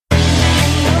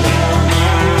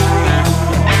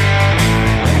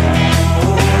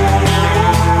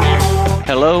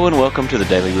Hello and welcome to the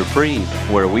Daily Reprieve,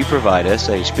 where we provide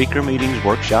essay speaker meetings,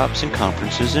 workshops, and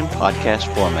conferences in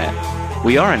podcast format.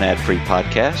 We are an ad-free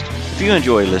podcast. If you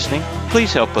enjoy listening,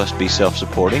 please help us be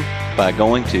self-supporting by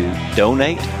going to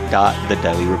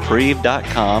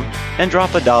donate.thedailyreprieve.com and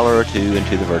drop $1 or $2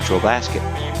 into the virtual basket.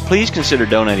 Please consider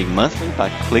donating monthly by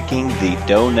clicking the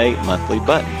Donate Monthly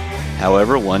button.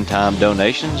 However, one-time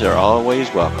donations are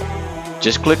always welcome.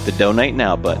 Just click the Donate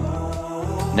Now button.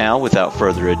 Now, without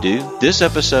further ado, this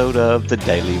episode of the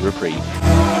Daily Reprieve.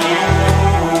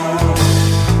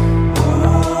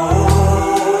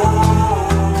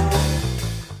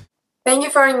 Thank you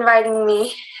for inviting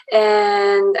me,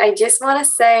 and I just want to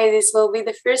say this will be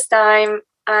the first time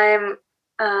I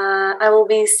will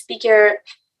be speaker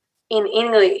in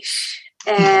English,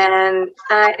 and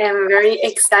I am very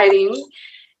excited,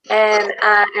 and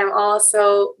I am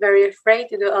also very afraid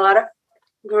to do a lot of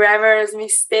grammar's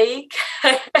mistake.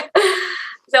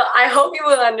 So I hope you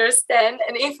will understand,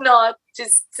 and if not,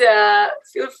 just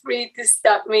feel free to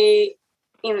stop me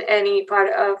in any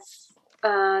part of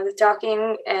the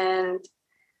talking, and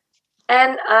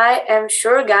I am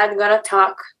sure God gonna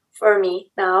talk for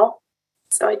me now.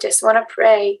 So I just want to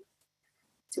pray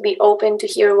to be open to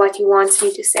hear what He wants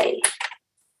me to say.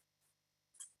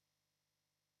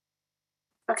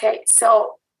 Okay,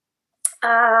 so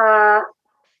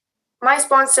my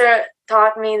sponsor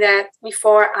taught me that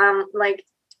before I'm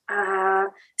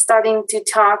starting to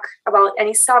talk about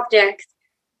any subject,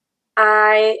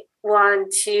 I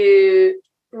want to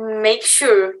make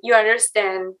sure you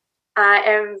understand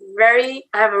I'm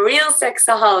a real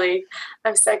sexaholic.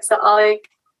 I'm sexaholic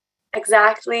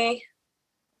exactly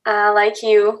like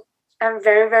you. I'm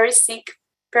very, very sick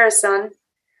person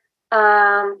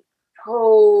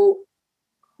who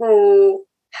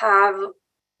have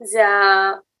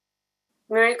the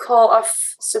miracle of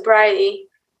sobriety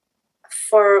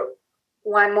for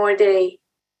one more day,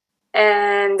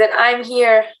 and that I'm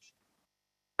here.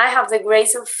 I have the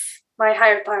grace of my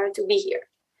higher power to be here.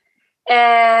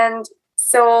 And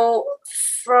so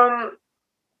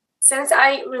since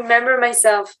I remember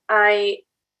myself, I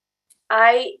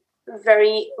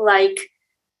very like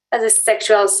as a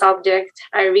sexual subject.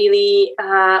 I really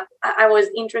I was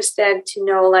interested to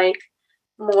know like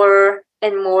more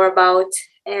and more about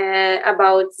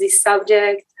this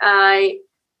subject. I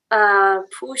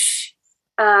push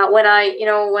when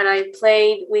I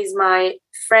played with my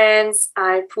friends,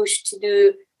 I pushed to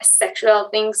do sexual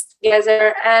things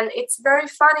together, and it's very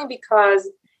funny because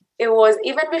it was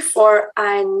even before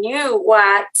I knew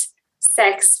what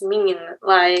sex mean,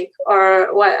 like,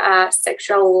 or what a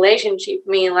sexual relationship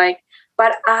mean, like.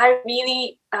 But I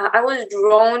really I was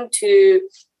drawn to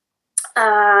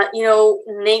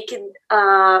naked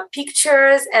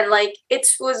pictures, and like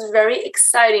it was very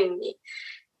exciting me.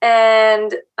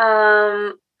 And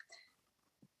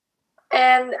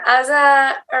as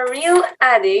a real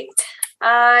addict,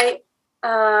 I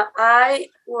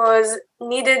was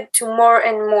needed to more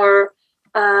and more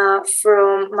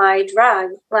from my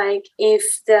drug. Like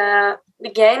if the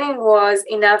beginning was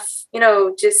enough,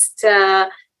 just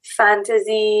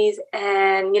fantasies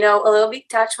and a little bit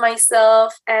touch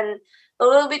myself and a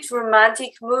little bit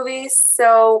romantic movies.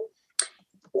 So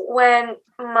when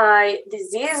my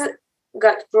disease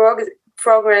got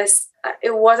progress,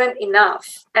 it wasn't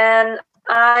enough, and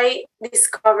I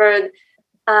discovered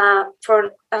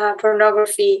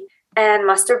pornography and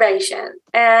masturbation.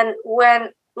 And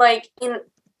when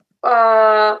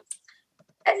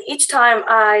each time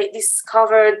I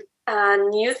discovered a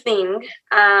new thing,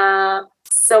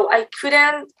 so I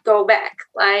couldn't go back.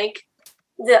 Like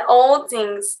the old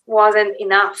things wasn't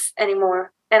enough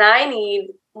anymore, and I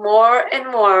need more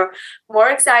and more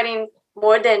exciting,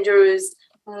 more dangerous,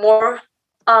 more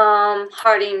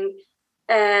hurting,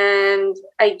 and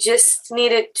I just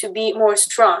needed to be more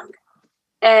strong.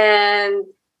 And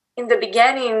in the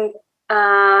beginning,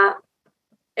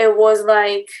 it was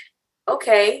like,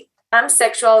 okay, I'm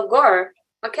sexual gore.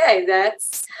 Okay,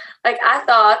 that's like I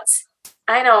thought.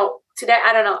 I know today.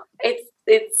 I don't know. It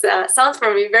sounds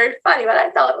for me very funny, but I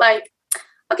thought like,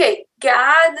 okay,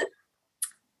 God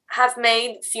have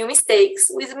made few mistakes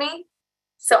with me,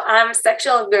 so I'm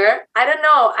sexual girl. I don't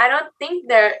know. I don't think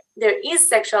there is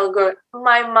sexual girl.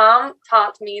 My mom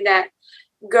taught me that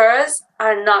girls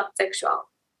are not sexual.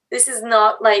 This is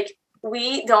not like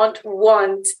we don't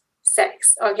want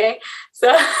sex. Okay,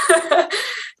 so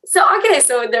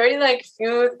so there is like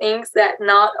few things that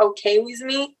not okay with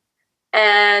me,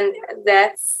 and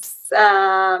that's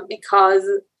because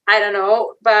I don't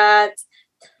know. But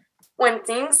when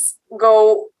things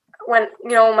go, when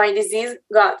my disease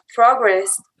got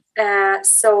progressed,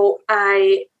 so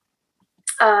I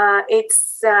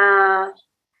it's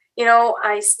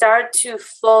I start to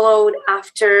follow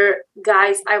after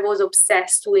guys I was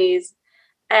obsessed with,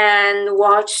 and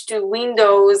watch the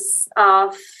windows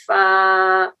of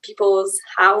people's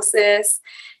houses,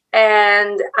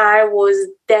 and I was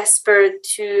desperate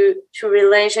to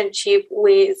relationships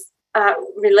with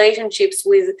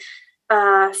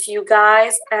a few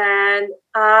guys, and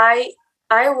I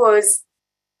was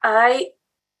I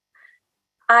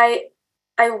I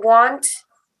I want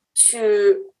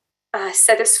to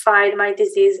satisfy my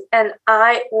disease, and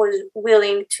I was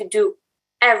willing to do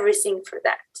everything for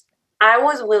that. I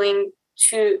was willing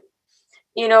to,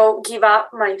 give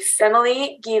up my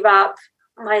family, give up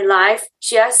my life,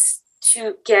 just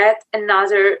to get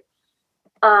another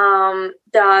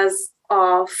dose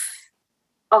of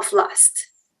lust.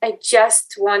 I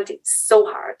just wanted so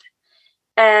hard,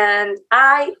 and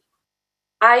I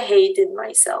hated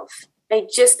myself.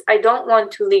 I don't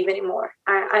want to live anymore.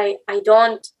 I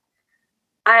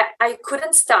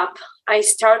couldn't stop. I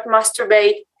start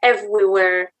masturbate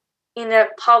everywhere, in a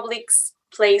public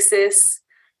places.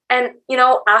 And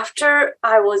after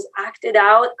I was acted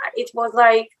out, it was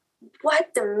like,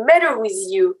 what the matter with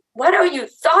you? What are you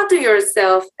thought to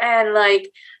yourself? And like,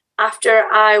 after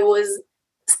I was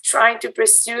trying to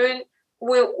pursue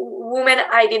women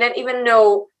I didn't even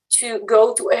know, to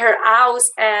go to her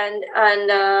house and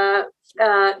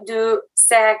do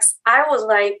sex, I was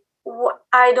like,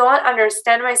 I don't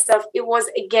understand myself. It was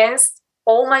against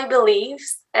all my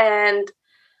beliefs, and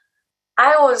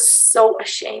I was so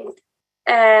ashamed,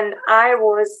 and I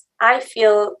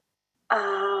feel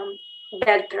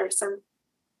bad person.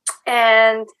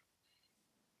 And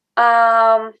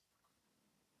um,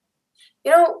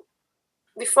 you know,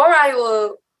 before I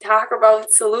will talk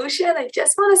about solution, I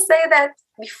just want to say that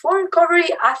before recovery,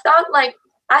 I thought like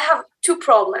I have two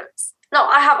problems. No,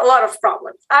 I have a lot of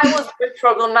problems. I was a very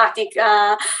problematic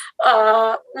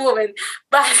woman,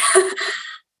 but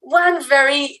one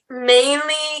very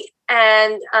mainly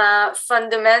and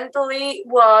fundamentally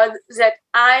was that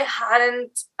I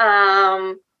hadn't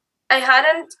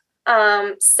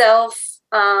self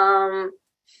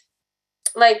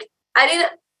like I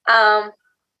didn't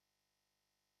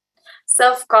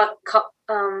self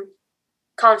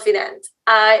confident.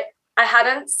 I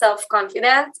hadn't self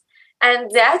confident,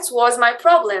 and that was my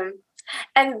problem,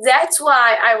 and that's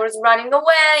why I was running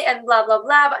away and blah blah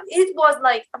blah. But it was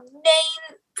like a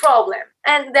main problem,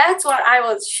 and that's what I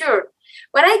was sure.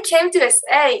 When I came to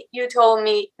SA, you told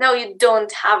me, no, you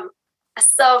don't have a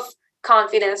self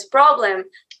confidence problem.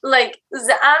 Like,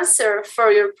 the answer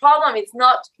for your problem is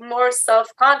not more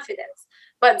self confidence,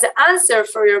 but the answer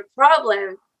for your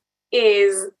problem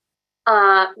is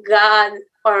God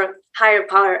or higher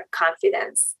power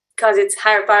confidence, because it's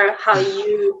higher power how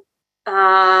you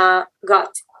got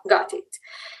it.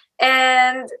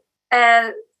 And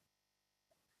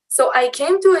so I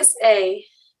came to SA,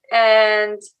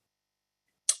 and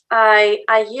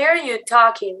I hear you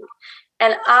talking,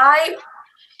 and I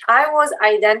was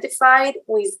identified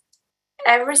with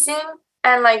everything,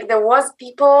 and like there was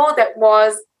people that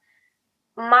was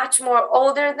much more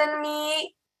older than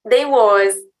me. They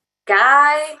was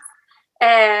guy,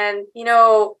 and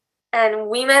and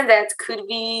women that could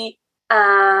be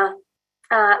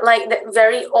like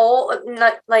very old,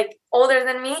 not like older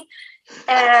than me,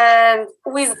 and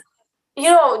with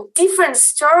different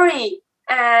story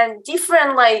and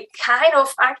different like kind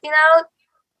of acting out.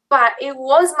 But it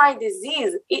was my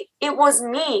disease. It was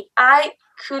me. I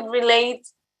could relate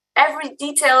every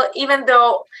detail, even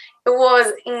though it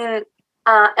was in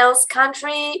else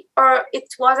country, or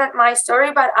it wasn't my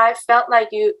story, but I felt like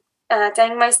you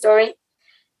telling my story.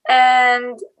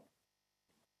 And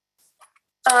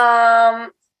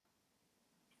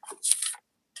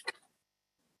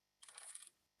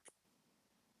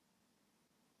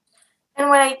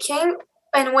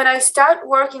when I start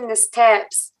working the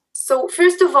steps, so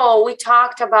first of all, we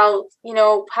talked about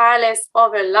powerless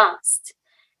over lust,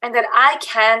 and that I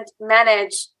can't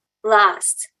manage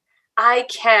lust. I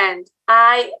can't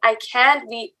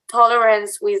be tolerant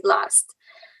with lust.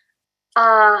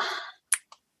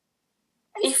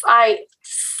 If I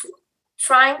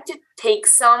trying to take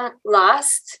some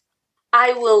lust,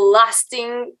 I will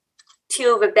lasting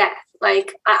till the death.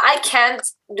 Like I can't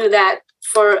do that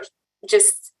for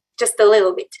just a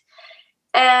little bit.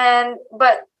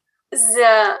 But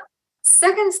the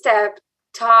second step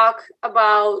talk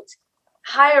about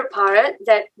higher power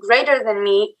that greater than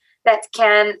me, that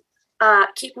can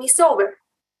keep me sober.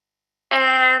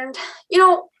 And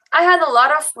I had a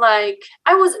lot of like,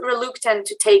 I was reluctant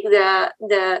to take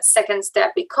the second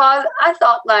step, because I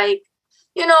thought like,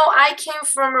 I came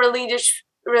from religious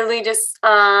religious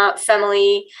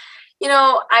family.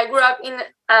 I grew up in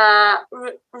a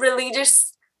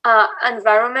religious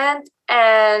environment,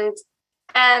 and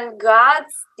God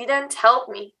didn't help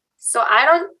me. So I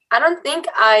don't think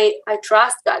I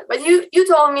trust God. But you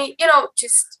told me,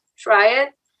 just try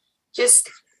it. Just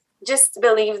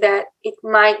believe that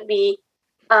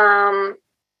um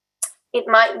it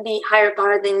might be higher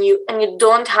power than you, and you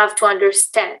don't have to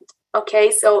understand. Okay,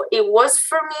 so it was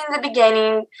for me in the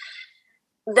beginning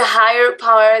the higher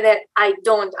power that I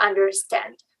don't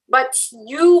understand. But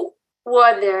you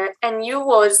were there, and you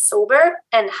was sober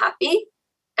and happy,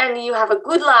 and you have a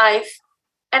good life,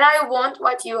 and I want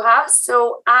what you have.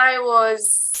 So I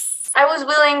was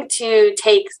willing to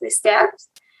take the steps,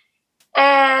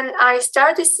 and I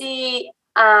start to see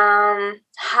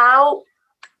how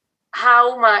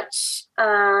much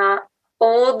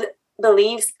old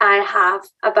beliefs I have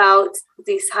about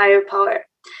this higher power.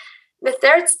 The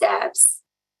third steps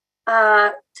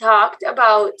talking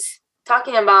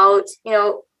about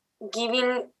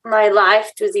giving my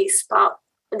life to this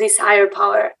higher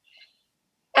power,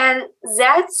 and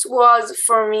that was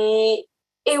for me.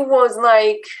 It was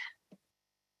like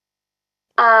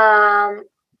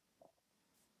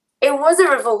it was a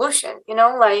revolution.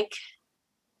 Like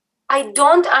I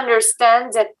don't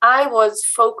understand that I was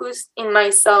focused in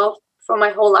myself for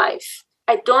my whole life.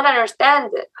 I don't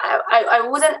understand it.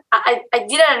 I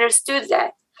didn't understood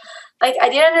that. Like I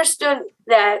didn't understand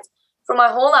that for my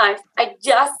whole life. I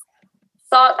just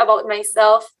thought about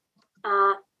myself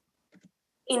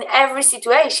in every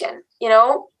situation.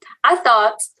 I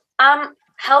thought I'm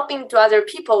helping to other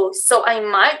people, so I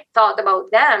might thought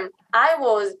about them. I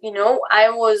was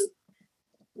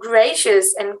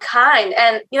gracious and kind,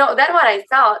 and that's what I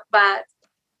thought. But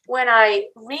when I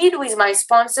read with my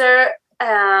sponsor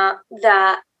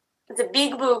the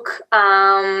big book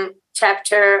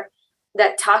chapter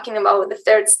that talking about the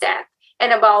third step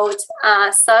and about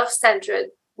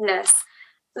self-centeredness,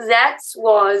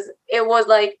 it was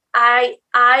like I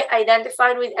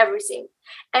identified with everything.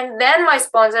 And then my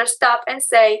sponsor stopped and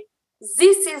say,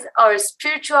 this is our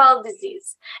spiritual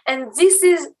disease, and this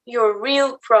is your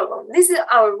real problem. This is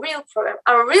our real problem.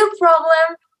 Our real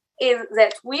problem is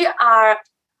that we are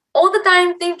all the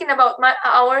time thinking about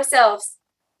ourselves,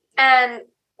 and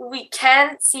we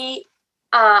can't see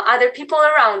other people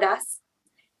around us.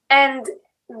 And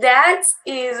that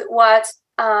is what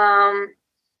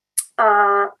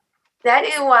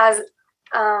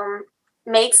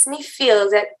makes me feel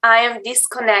that I am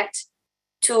disconnected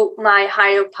to my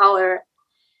higher power.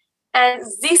 And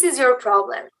this is your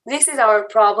problem. This is our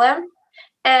problem.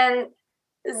 And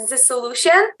the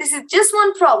solution, this is just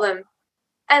one problem.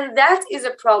 And that is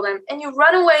a problem. And you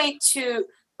run away to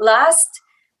lust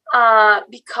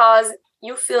because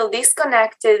you feel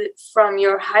disconnected from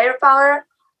your higher power.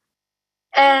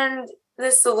 And the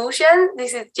solution,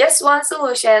 this is just one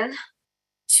solution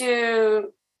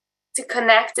to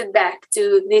connect it back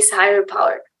to this higher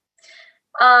power.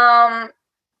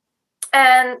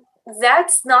 And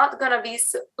that's not gonna be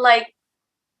like,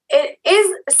 it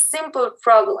is a simple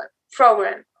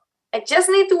program. I just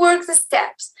need to work the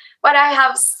steps, but I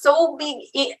have so big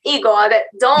ego that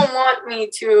don't want me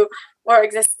to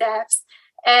work the steps,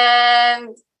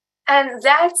 and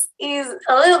that is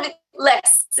a little bit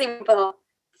less simple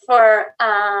for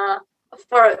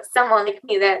someone like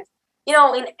me that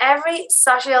in every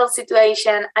social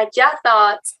situation I just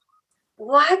thought,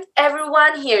 what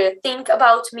everyone here think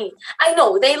about me. I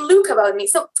know they look about me.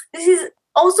 So this is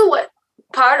also what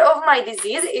part of my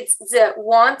disease. It's the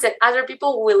want that other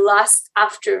people will lust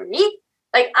after me.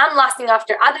 Like I'm lusting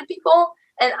after other people,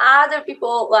 and other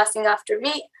people lusting after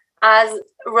me, as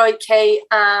Roy K.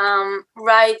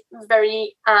 write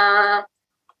very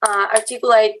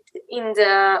articulate in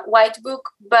the white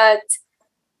book. But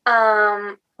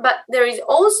there is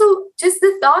also just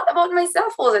the thought about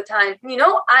myself all the time.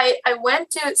 I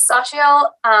went to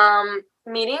social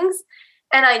meetings,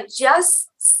 and I just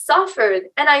suffered.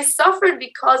 And I suffered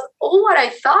because all what I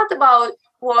thought about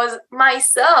was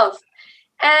myself.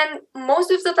 And most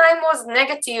of the time was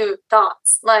negative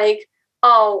thoughts, like,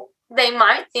 oh, they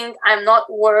might think I'm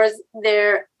not worth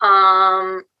their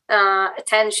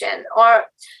attention. Or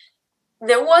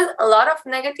there was a lot of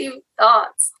negative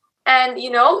thoughts. And,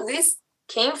 this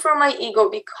came from my ego,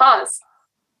 because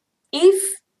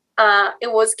if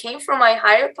it came from my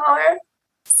higher power,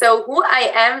 so who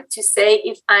I am to say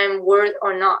if I'm worth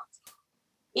or not?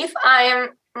 If I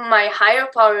am my higher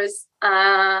power's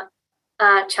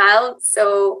child,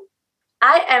 so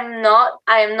I am not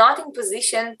in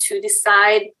position to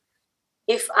decide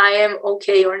if I am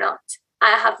okay or not.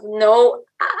 I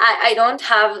don't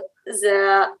have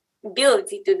the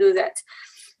ability to do that.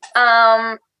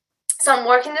 So I'm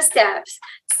working the steps.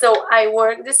 So I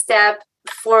work the step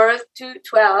 4 to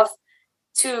 12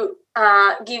 to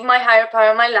give my higher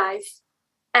power my life.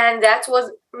 And that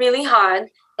was really hard.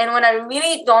 And when I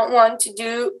really don't want to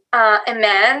do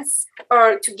amends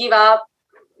or to give up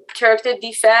character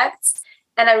defects,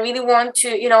 and I really want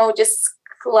to, just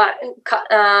cut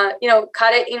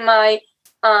it in my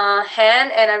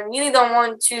hand, and I really don't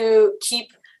want to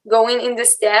keep going in the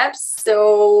steps.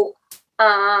 So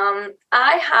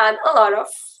I had a lot of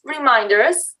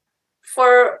reminders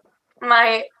for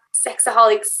my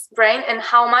sexaholics brain and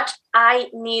how much I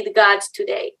need God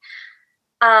today.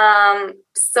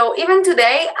 So even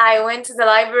today, I went to the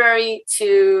library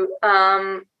to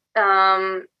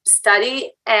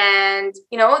study, and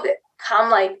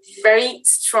come like very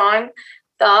strong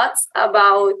thoughts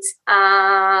about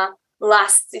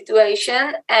last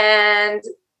situation, and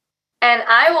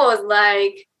I was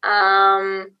like,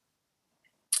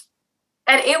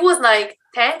 and it was like,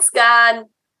 thanks God,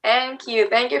 thank you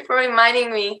for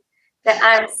reminding me that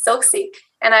I'm so sick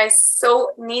and I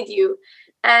so need you.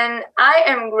 And I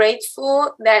am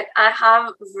grateful that I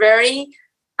have very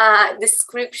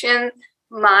description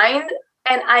mind,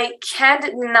 and I can't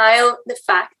deny the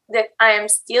fact that I am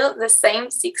still the same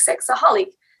sick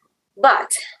sexaholic.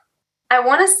 But I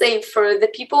want to say for the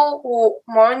people who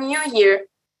more new here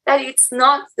that it's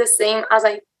not the same as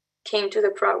I came to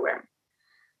the program.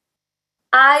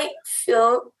 I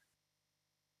feel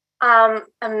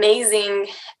amazing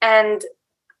and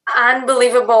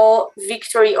unbelievable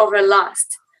victory over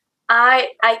lust.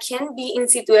 I can be in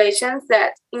situations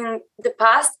that in the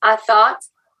past I thought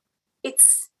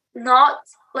it's not,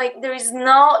 like, there is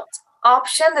not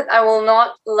option that I will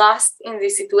not lust in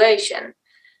this situation.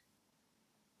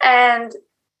 And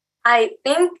I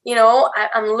think,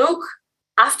 I'm look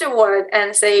afterward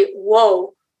and say,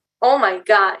 whoa, oh my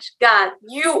gosh, God,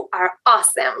 you are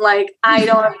awesome. Like, I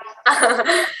don't,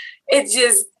 it's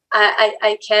just,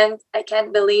 I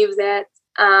can't believe that,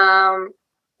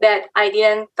 that I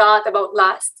didn't thought about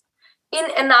lust. In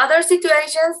another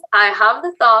situations, I have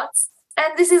the thoughts,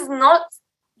 and this is not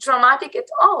dramatic at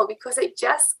all, because I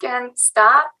just can't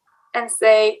stop and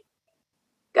say,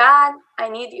 God, I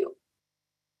need you.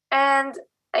 And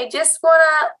I just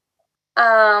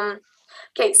wanna,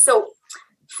 okay, so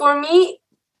for me,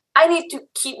 I need to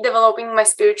keep developing my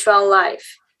spiritual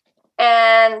life.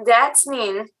 And that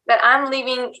means that I'm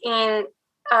living in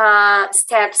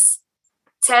steps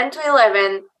 10 to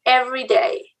 11 every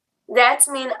day. That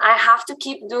means I have to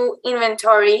keep do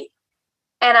inventory,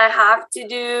 and I have to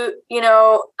do,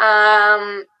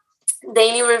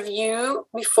 daily review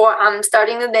before I'm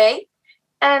starting the day.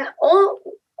 And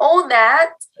all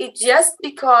that is just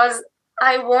because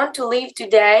I want to live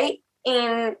today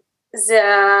in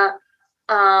the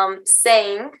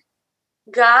saying,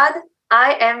 God,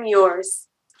 I am yours.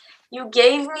 You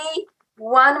gave me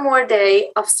one more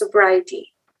day of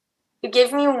sobriety. You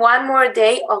gave me one more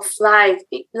day of life,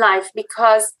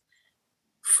 because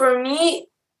for me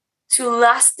to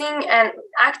lasting and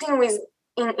acting with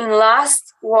in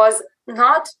lust was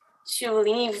not to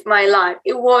live my life.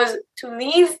 It was to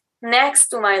live next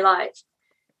to my life.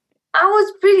 I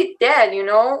was pretty dead,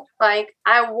 like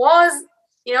I was,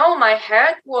 my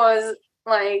heart was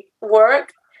like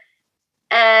worked,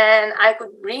 and I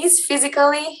could breathe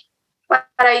physically, but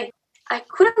I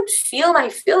couldn't feel my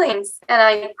feelings, and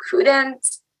I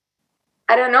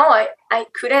don't know, I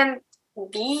couldn't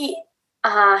be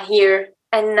here.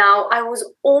 And now I was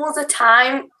all the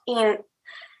time in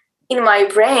my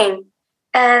brain.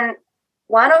 And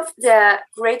one of the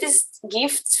greatest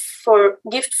gift for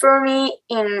me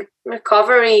in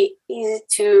recovery is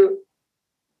to,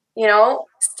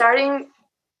 starting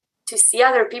to see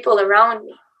other people around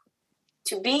me,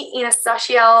 to be in a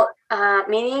social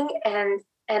meeting and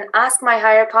ask my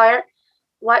higher power,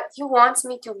 what you want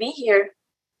me to be here,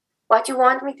 what you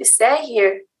want me to say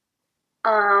here,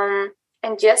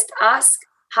 and just ask,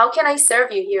 how can I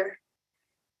serve you here?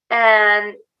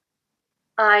 And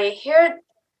I heard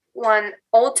one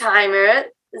old timer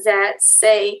that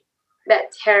say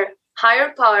that her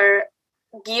higher power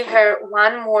give her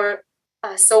one more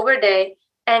sober day,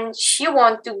 and she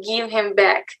want to give him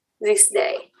back this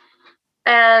day.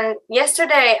 And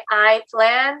yesterday I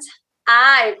planned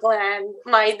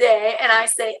my day, and I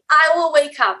say, I will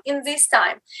wake up in this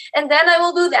time, and then I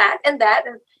will do that and that,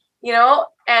 and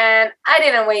and I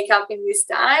didn't wake up in this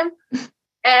time.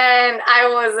 And I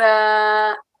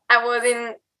was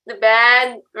in the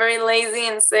bed, very lazy,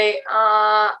 and say,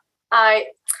 I'm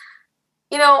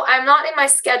not in my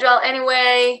schedule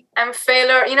anyway. I'm a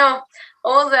failure,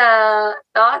 all the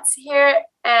thoughts here.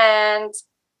 And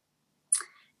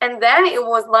And then it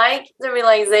was like the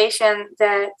realization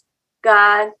that,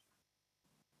 God,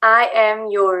 I am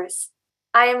yours.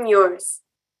 I am yours.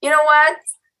 You know what?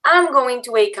 I'm going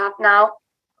to wake up now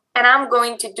and I'm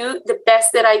going to do the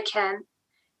best that I can.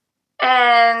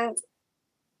 And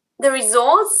the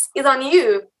results is on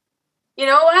you. You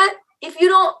know what? If you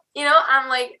don't,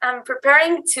 I'm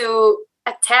preparing to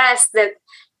a test that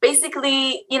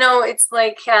basically, it's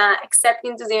like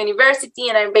accepting to the university,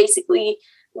 and I basically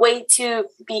wait to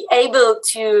be able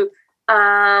to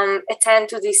attend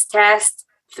to this test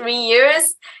 3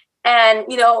 years, and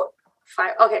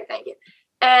 5. Okay, thank you.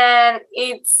 And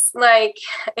it's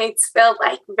felt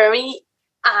like very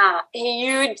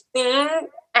huge thing,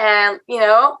 and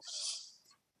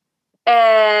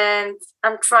and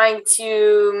I'm trying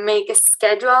to make a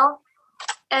schedule,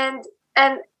 and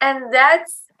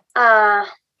that's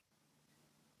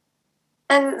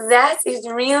and that is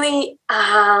really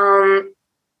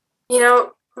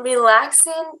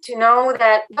relaxing to know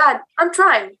that, God, I'm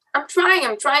trying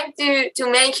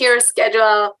to make your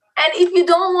schedule. And if you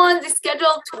don't want the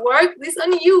schedule to work, this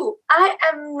on you. I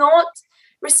am not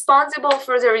responsible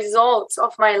for the results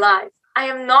of my life. I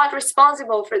am not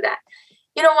responsible for that.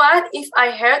 You know what? If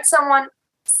I hurt someone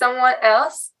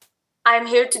else, I'm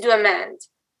here to do amend.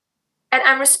 And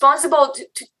I'm responsible to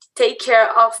take care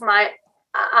of my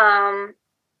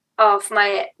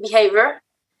behavior.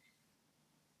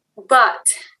 But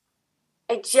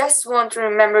I just want to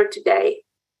remember today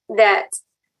that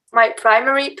my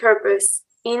primary purpose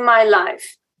in my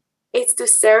life is to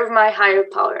serve my higher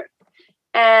power.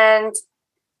 And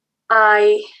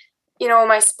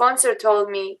my sponsor told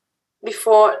me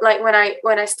before, like when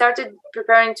I started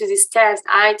preparing to this test,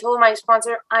 I told my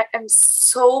sponsor, I am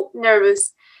so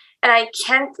nervous and I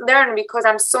can't learn because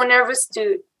I'm so nervous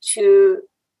to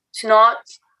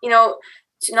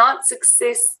not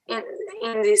succeed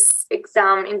in this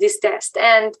exam, in this test.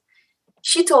 And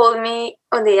she told me,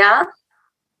 Odeya,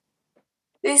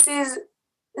 this is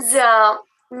the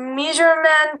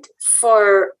measurement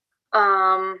for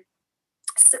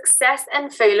success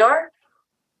and failure.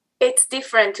 It's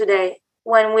different today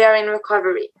when we are in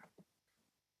recovery.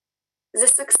 The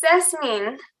success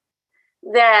means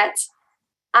that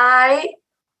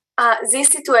this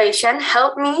situation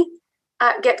helped me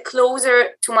get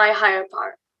closer to my higher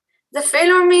power. The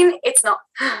failure means it's not.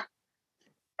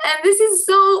 And this is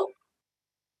so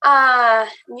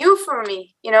new for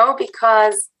me,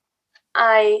 because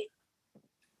I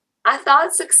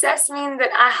thought success means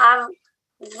that I have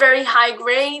very high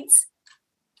grades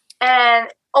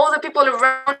and all the people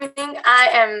around me think I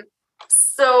am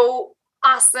so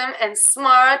awesome and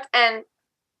smart, and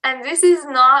this is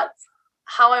not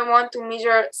how I want to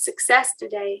measure success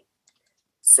today.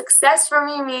 Success for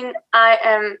me means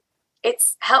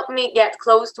it's helped me get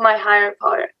close to my higher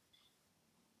power.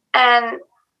 And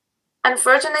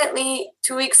unfortunately,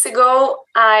 2 weeks ago,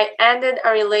 I ended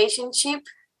a relationship.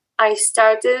 I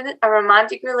started a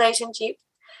romantic relationship.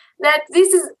 That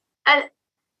this is a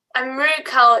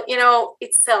miracle,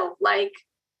 itself. Like,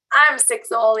 I'm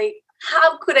sexaholic.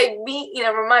 How could I be in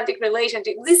a romantic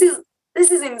relationship? This is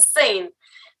insane.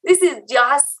 This is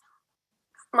just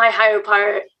my higher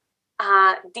power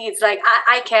deeds. Like,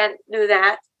 I can't do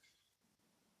that.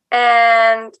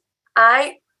 And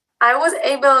I was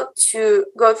able to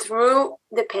go through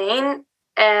the pain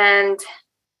and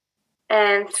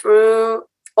through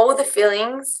all the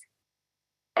feelings,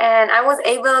 and I was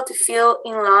able to feel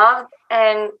in love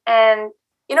and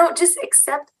just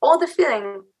accept all the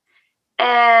feeling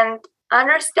and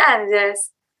understand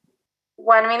this.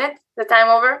 1 minute, the time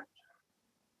over?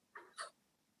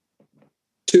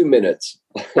 2 minutes.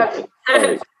 Okay.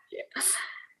 Yeah.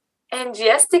 And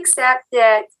just accept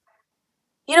that,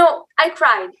 I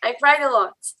cried a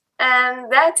lot,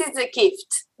 and that is a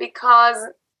gift, because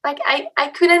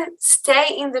I couldn't stay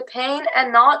in the pain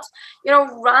and not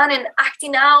run and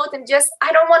acting out and just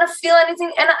I don't want to feel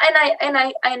anything, and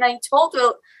I told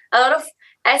a lot of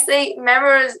SA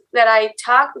members that I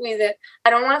talked with that I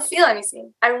don't want to feel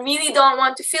anything. I really don't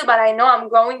want to feel, but I know I'm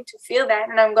going to feel that,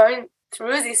 and I'm going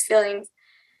through these feelings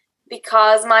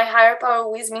because my higher power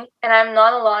with me, and I'm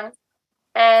not alone.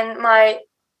 And my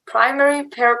primary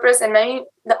purpose, and maybe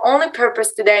the only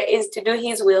purpose today, is to do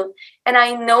his will. And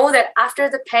I know that after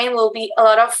the pain will be a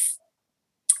lot of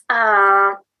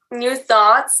new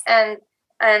thoughts and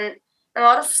a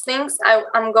lot of things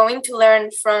I'm going to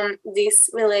learn from this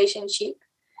relationship,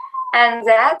 and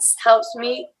that helps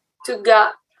me to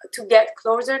get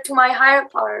closer to my higher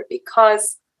power,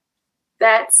 because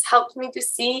that's helped me to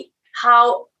see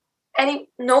how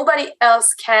nobody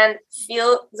else can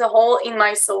feel the hole in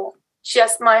my soul,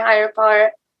 just my higher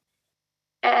power.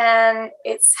 and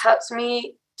it's helped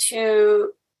me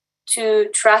to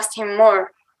trust him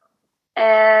more.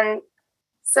 And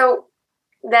so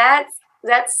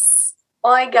that's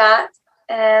all I got.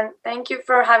 And thank you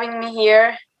for having me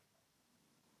here.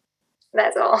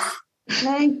 That's all.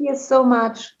 Thank you so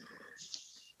much.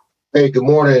 Hey, good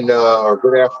morning or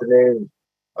good afternoon.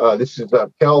 This is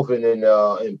Kelvin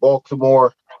in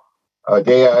Baltimore.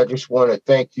 Odeya, I just want to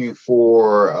thank you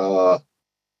for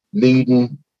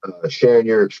leading, sharing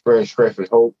your experience, strength, and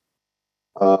hope.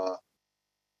 Uh,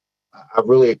 I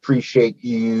really appreciate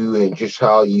you and just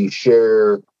how you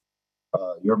share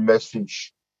your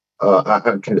message.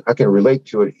 I can relate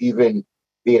to it. Even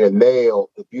being a male,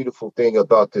 the beautiful thing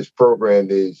about this program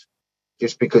is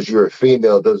just because you're a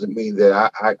female doesn't mean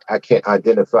that I can't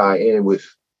identify in with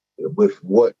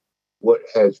what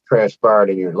has transpired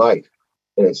in your life.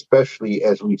 And especially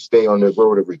as we stay on the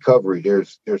road of recovery,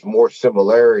 there's more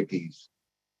similarities.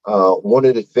 One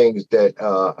of the things that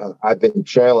I've been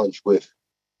challenged with,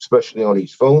 especially on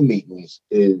these phone meetings,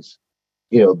 is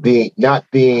being not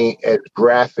being as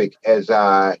graphic as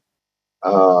I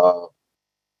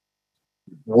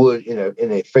would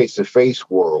in a face-to-face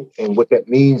world. And what that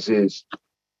means is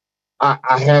I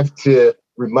have to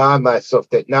remind myself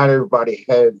that not everybody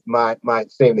has my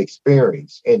same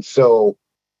experience. And so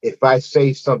if I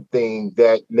say something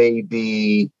that may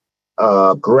be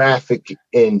graphic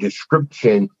in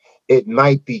description, it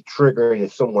might be triggering to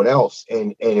someone else.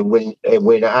 And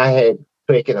when I had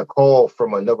taken a call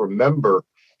from another member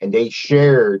and they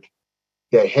shared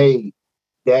that, hey,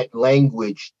 that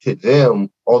language to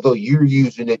them, although you're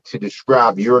using it to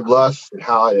describe your lust and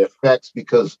how it affects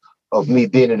because of me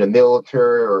being in the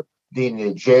military or being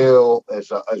in jail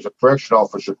as a correction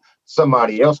officer,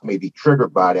 somebody else may be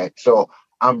triggered by that. So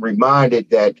I'm reminded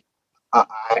that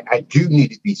I do need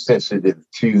to be sensitive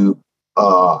to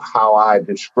how I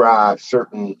describe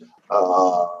certain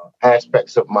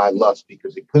aspects of my lust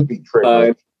because it could be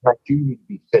triggering. I do need to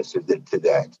be sensitive to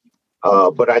that.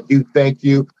 But I do thank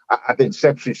you. I've been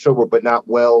sexually sober but not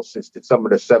well since December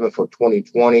the 7th of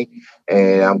 2020.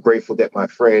 And I'm grateful that my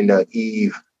friend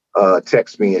Eve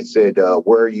texted me and said,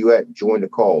 where are you at? Join the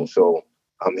call. So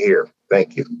I'm here.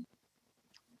 Thank you.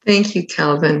 Thank you,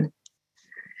 Calvin.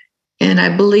 And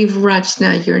I believe,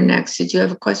 Rachna, you're next. Did you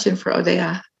have a question for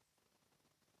Odeya?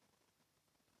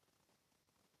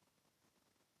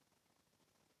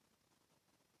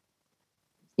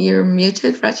 You're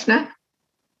muted, Rachna.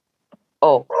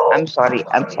 Oh, I'm sorry.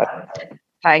 I'm sorry.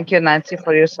 Thank you, Nancy,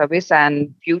 for your service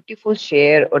and beautiful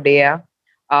share, Odeya.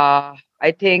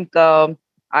 I think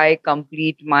I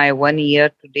complete my 1 year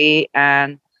today,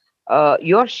 and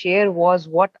your share was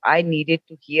what I needed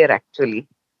to hear actually.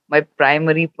 My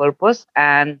primary purpose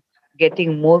and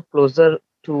getting more closer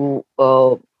to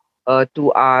our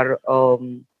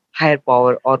higher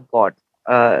power or God,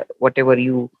 whatever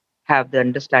you have the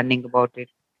understanding about it.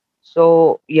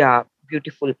 So yeah,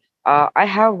 beautiful. I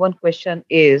have one question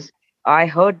is I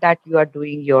heard that you are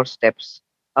doing your steps.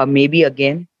 Maybe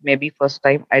again, maybe first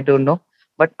time, I don't know.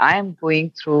 But I am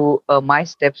going through my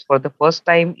steps for the first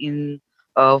time in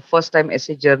first time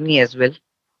essay journey as well.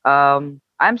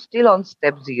 I'm still on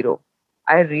step zero.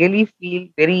 I really feel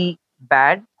very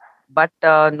bad, but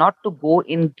not to go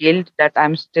in guilt that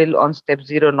I'm still on step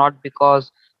zero, not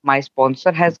because my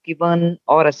sponsor has given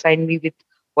or assigned me with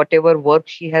whatever work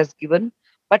she has given,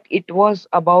 but it was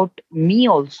about me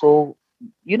also.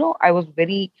 I was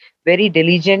very, very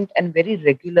diligent and very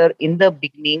regular in the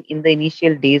beginning, in the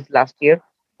initial days last year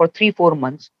for 3 4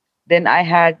 months. Then I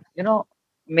had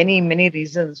many many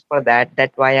reasons for that,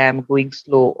 that why I am going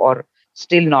slow or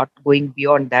still not going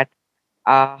beyond that.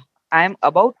 uh, I am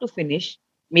about to finish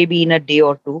maybe in a day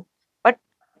or two. But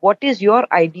what is your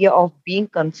idea of being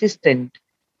consistent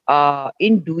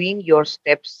in doing your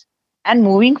steps and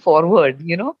moving forward?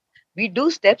 We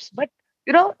do steps, but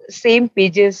same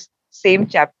pages, same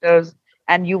chapters,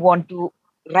 and you want to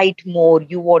write more,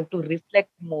 you want to reflect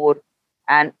more.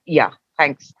 And yeah,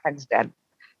 thanks, Dan.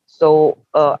 So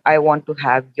I want to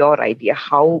have your idea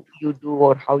how you do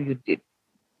or how you did.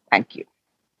 Thank you.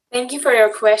 Thank you for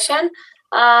your question.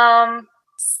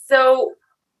 So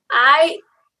I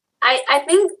I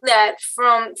think that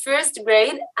from first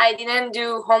grade I didn't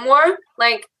do homework.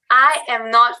 Like I am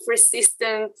not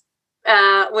persistent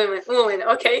woman.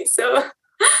 Okay, so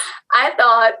I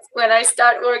thought when I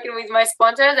start working with my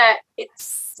sponsor that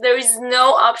there is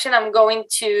no option I'm going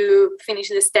to finish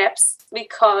the steps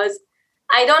because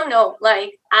I don't know.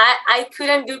 Like I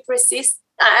couldn't do persist.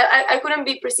 I couldn't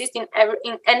be persistent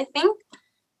in anything.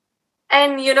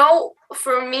 And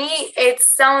for me it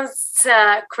sounds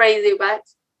crazy, but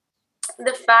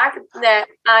the fact that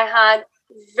I had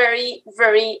very,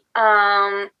 very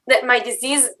that my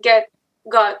disease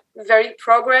got very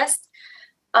progressed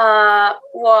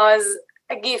was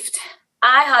a gift.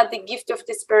 I had the gift of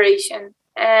desperation,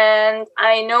 and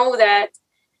I know that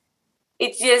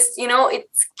it just,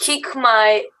 it's kick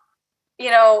my,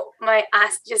 my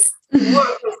ass, just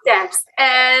work the steps.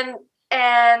 And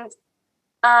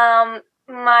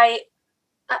my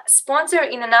sponsor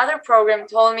in another program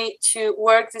told me to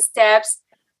work the steps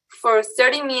for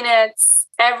 30 minutes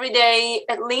every day,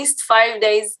 at least 5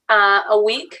 days a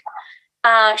week.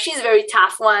 She's a very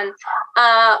tough one,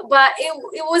 but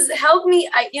it was helped me.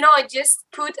 I just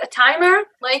put a timer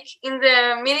like in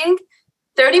the meeting,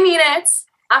 30 minutes.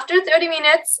 After 30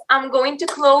 minutes, I'm going to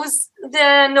close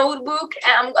the notebook,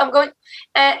 and I'm going.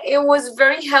 It was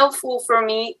very helpful for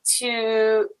me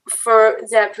for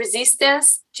the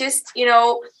persistence. Just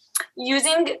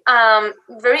using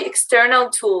very external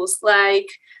tools like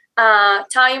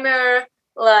timer,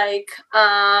 like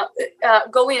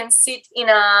going and sit in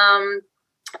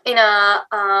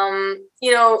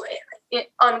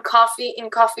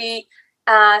coffee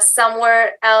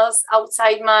somewhere else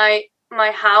outside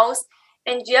my house,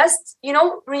 and just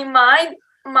remind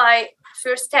my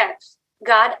first steps.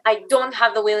 God, I don't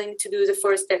have the willing to do the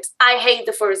first steps. I hate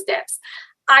the first steps.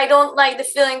 I don't like the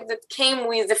feeling that came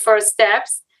with the first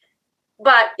steps.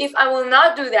 But if I will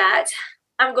not do that,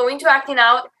 I'm going to acting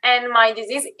out, and my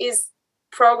disease is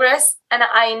progress, and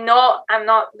I know I'm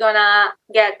not gonna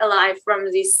get alive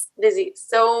from this disease.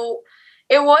 So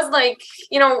it was like,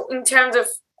 in terms of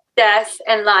death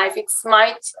and life, it's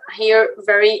might here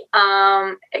very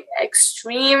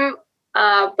extreme,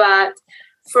 but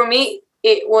for me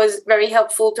it was very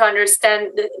helpful to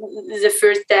understand the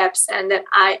first steps, and that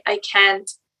I can't,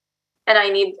 and I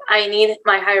need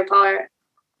my higher power.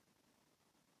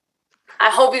 I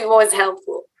hope it was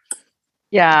helpful.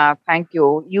 Yeah, thank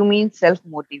you. You mean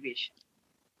self-motivation.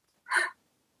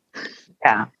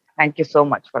 Yeah, thank you so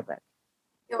much for that.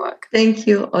 You're welcome. Thank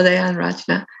you, Odeya and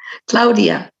Rachna.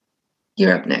 Claudia,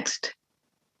 you're up next.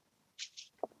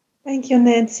 Thank you,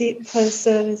 Nancy, for the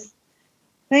service.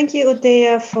 Thank you,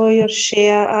 Odeya, for your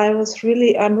share.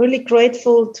 I'm really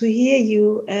grateful to hear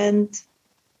you. And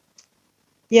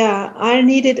yeah, I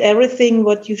needed everything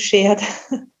what you shared.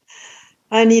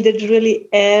 I needed really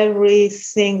every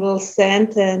single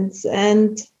sentence.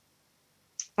 And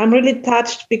I'm really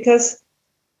touched because,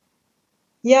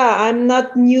 I'm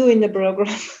not new in the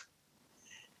program.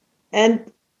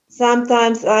 And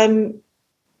sometimes I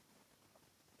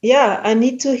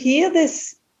need to hear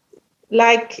this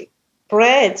like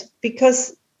bread,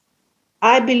 because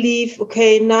I believe,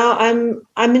 okay, now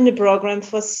I'm in the program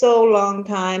for so long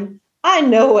time. I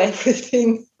know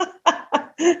everything.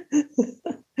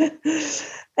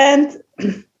 And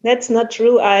that's not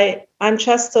true. I'm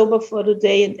just sober for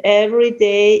today, and every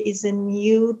day is a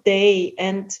new day.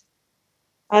 And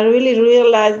I really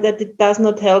realize that it does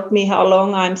not help me how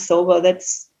long I'm sober.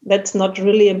 That's not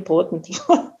really important.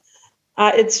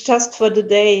 It's just for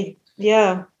today.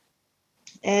 Yeah.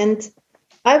 And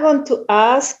I want to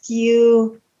ask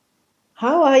you,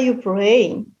 how are you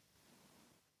praying?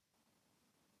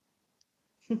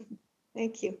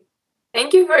 Thank you.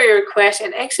 Thank you for your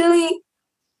question. Actually,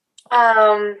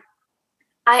 I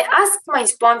asked my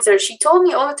sponsor. She told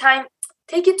me all the time,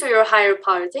 take it to your higher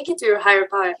power, take it to your higher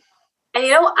power. And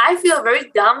I feel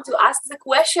very dumb to ask the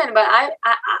question, but I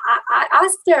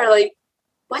asked her, like,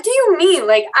 what do you mean?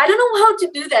 Like, I don't know how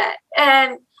to do that.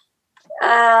 And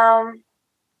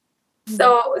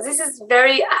so this is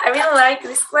I really like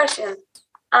this question.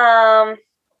 I'm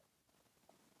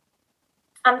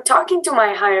talking to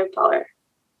my higher power.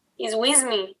 He's with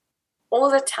me all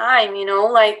the time,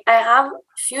 like I have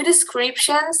few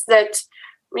descriptions that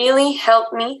really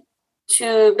help me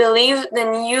to believe the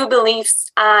new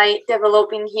beliefs I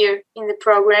develop in here in the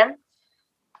program.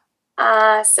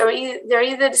 So there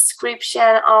is a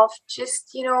description of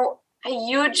just, a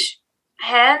huge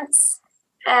hands,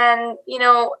 and,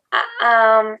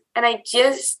 and I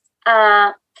just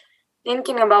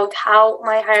thinking about how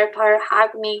my higher power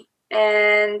hugged me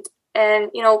and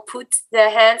put the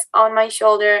hands on my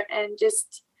shoulder, and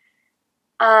just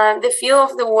the feel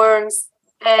of the warmth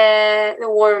and the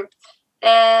warmth.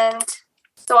 And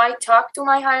so I talk to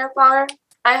my higher power.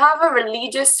 I have a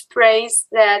religious praise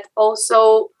that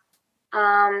also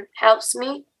helps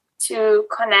me to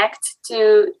connect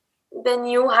to the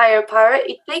new higher power.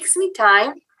 It takes me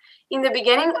time. In the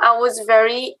beginning, I was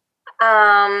very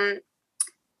I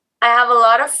have a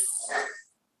lot of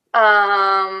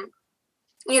I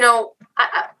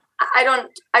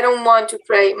don't want to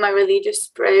pray my religious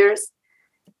prayers,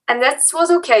 and that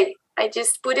was okay. I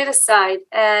just put it aside.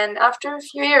 And after a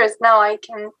few years now, I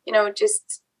can,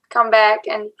 just come back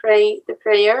and pray the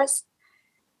prayers.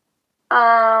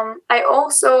 I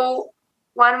also,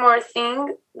 one more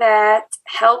thing that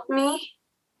helped me,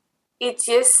 it's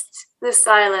just the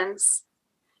silence.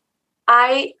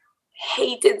 I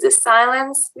hated the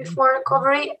silence before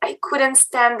recovery. I couldn't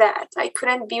stand that. I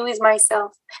couldn't be with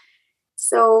myself.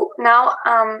 So now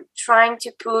I'm trying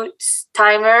to put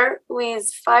timer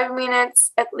with 5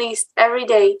 minutes at least every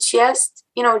day. Just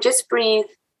breathe,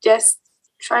 just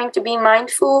trying to be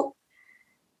mindful.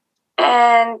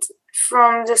 And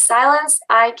from the silence,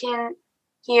 I can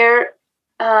hear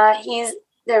his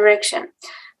direction.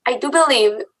 I do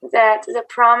believe that the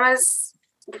promises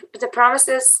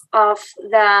of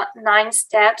the 9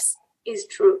 steps is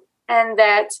true, and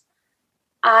that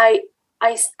I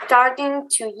starting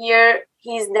to hear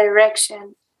his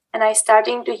direction, and I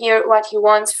starting to hear what he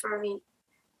wants from me.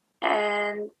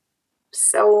 And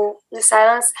so the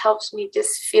silence helps me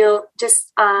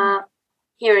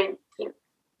hearing him.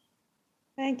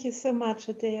 Thank you so much,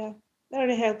 Odeya.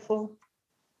 Very helpful.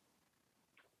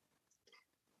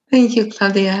 Thank you,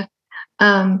 Claudia.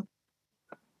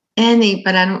 Annie,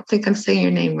 but I don't think I'm saying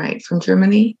your name right, from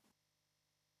Germany.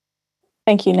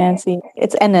 Thank you, Nancy.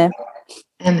 It's Anne.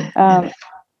 Anne.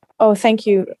 Oh, thank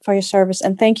you for your service.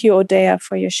 And thank you, Odeya,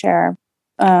 for your share.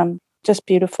 Just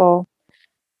beautiful.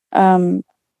 And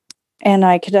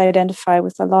I could identify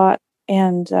with a lot.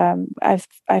 And I've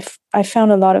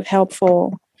found a lot of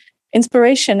helpful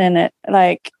inspiration in it.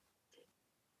 Like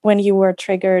when you were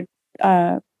triggered,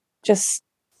 just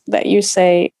that you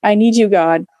say, I need you,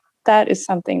 God. That is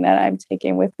something that I'm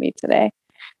taking with me today.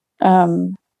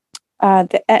 The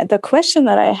question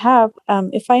that I have,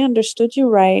 if I understood you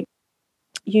right,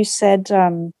 you said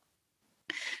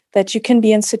that you can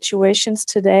be in situations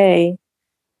today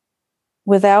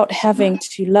without having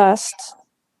to lust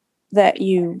that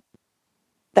you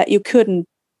couldn't,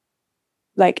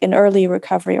 like in early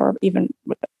recovery or even,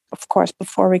 of course,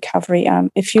 before recovery.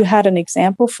 If you had an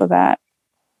example for that,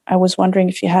 I was wondering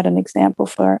if you had an example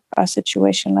for a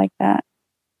situation like that.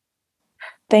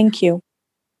 Thank you.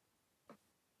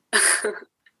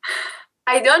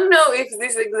 I don't know if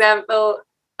this example,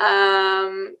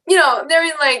 there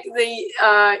is like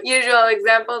the usual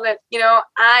example that,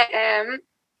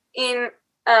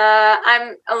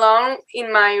 I'm alone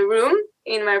in my room,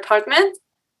 in my apartment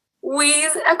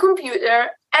with a computer,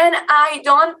 and I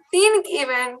don't think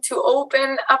even to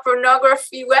open a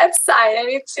pornography website. And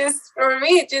it's just, for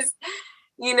me,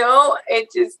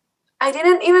 I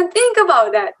didn't even think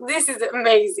about that. This is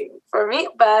amazing for me.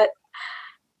 But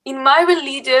in my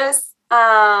religious,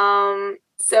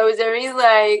 so there is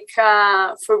like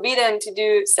forbidden to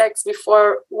do sex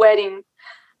before wedding.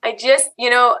 I just,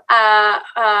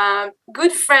 a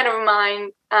good friend of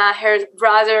mine, her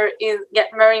brother is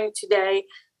get married today.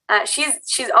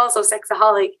 She's also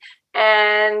sexaholic,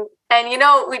 and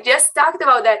we just talked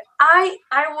about that. I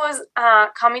was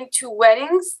coming to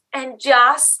weddings and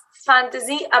just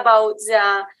fantasy about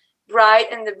the bride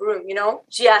and the groom,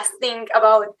 just think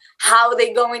about how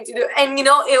they going to do, and it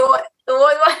was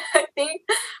what I think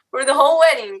for the whole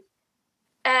wedding.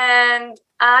 And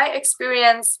I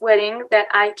experienced wedding that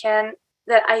I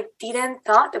didn't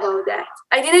thought about that.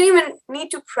 I didn't even need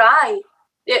to pray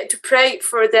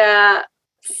for the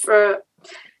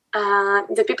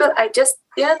people. I just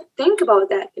didn't think about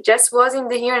that. It just was in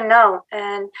the here and now.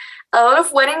 And a lot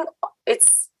of wedding,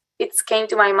 it's came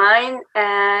to my mind,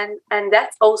 and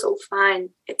that's also fine.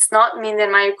 It's not mean that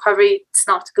my recovery it's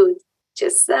not good.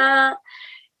 Just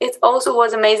it also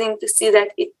was amazing to see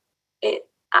that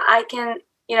I can,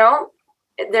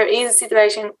 there is a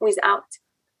situation without,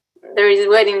 there is a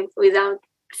wedding without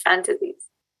fantasies.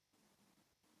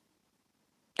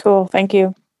 Cool. Thank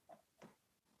you.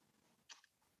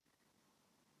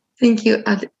 Thank you,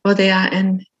 Odeya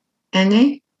and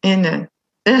Anne. And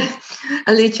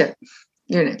Alicia,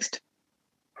 you're next.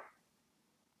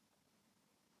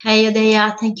 Hey,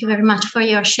 Odeya, thank you very much for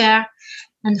your share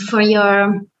and for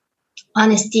your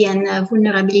honesty and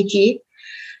vulnerability.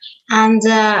 And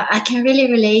I can really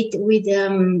relate with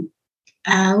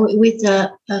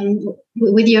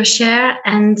your share.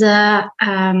 And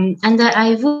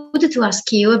I would to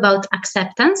ask you about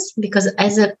acceptance, because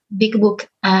as a big book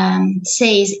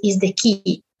says, is the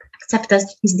key.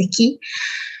 Acceptance is the key.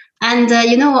 And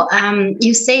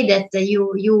you say that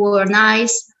you were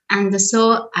nice, and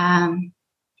so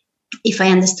if I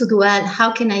understood well,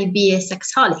 how can I be a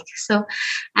sexaholic? So,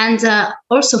 and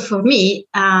also for me,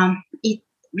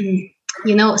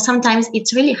 sometimes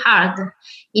it's really hard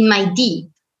in my deed.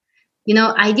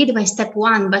 I did my step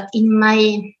 1, but in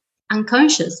my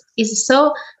unconscious. It's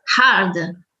so hard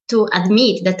to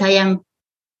admit that I am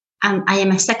a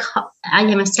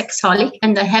sexaholic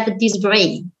and I have this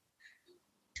brain.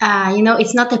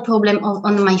 It's not a problem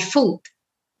on my foot.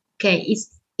 Okay,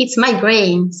 it's my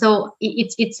brain. So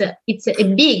it's a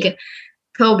big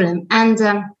problem. And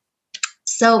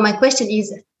so my question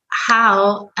is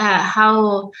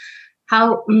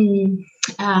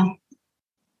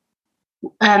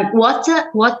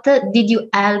what did you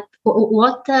help?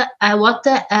 What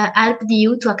helped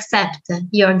you to accept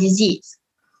your disease?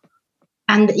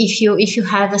 And if you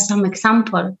have some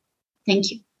example, thank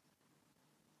you.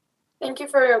 Thank you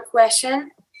for your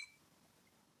question.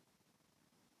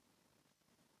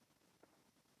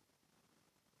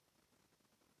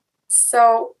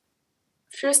 So,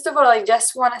 first of all, I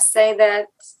just want to say that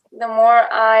the more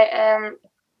I am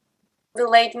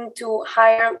relating to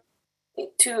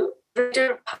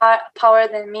greater power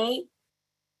than me,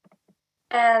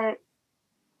 and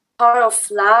power of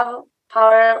love,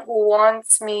 power who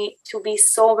wants me to be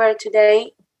sober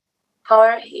today,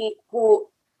 power who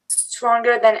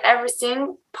stronger than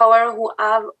everything, power who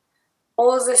have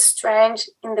all the strength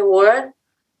in the world,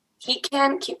 he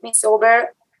can keep me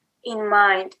sober in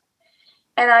mind.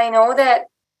 And I know that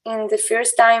in the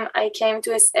first time I came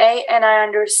to SA and I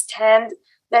understand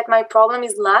that my problem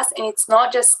is lust and it's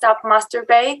not just stop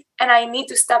masturbate and I need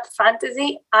to stop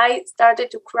fantasy, I started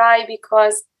to cry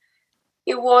because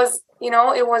it was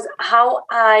how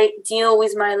I deal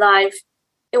with my life.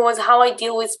 It was how I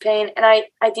deal with pain. And I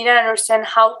didn't understand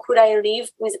how could I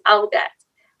live without that?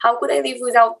 How could I live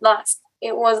without lust?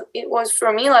 It was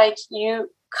for me like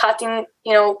you cutting,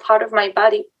 part of my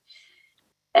body.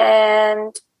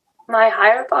 And my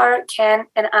higher power can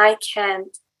and I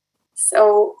can't.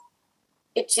 So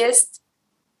it just,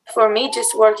 for me,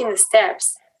 just working the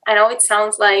steps. I know it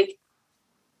sounds like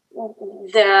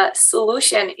the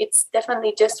solution, it's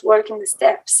definitely just working the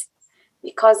steps,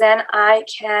 because then I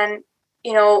can,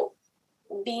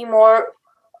 be more,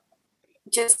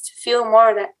 just feel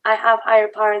more that I have higher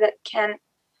power that can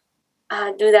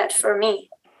do that for me.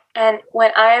 And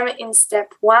when I am in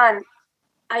step 1,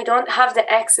 I don't have the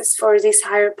access for this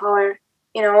higher power.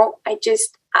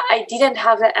 I didn't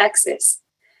have the access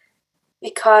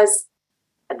because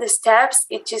the steps,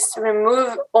 it just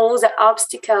remove all the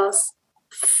obstacles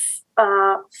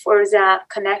for the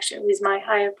connection with my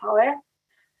higher power.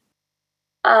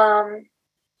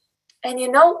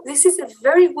 And this is a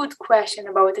very good question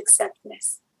about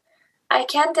acceptance. I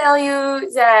can tell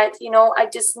you that, I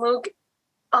just look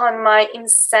on my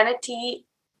insanity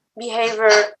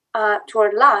behavior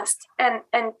toward lust, and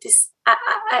this,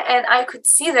 and I could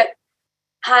see that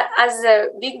as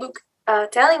the big book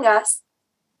telling us,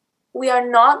 we are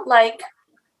not like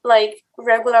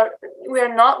regular. We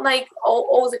are not like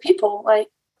all the people. Like,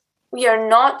 we are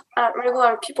not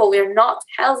regular people. We are not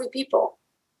healthy people.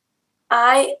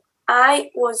 I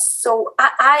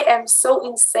am so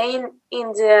insane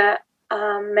in the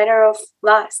matter of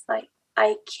lust. Like,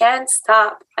 I can't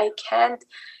stop. I can't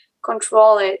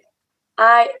control it.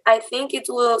 I think it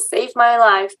will save my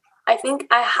life. I think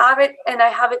I have it, and I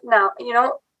have it now,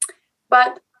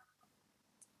 but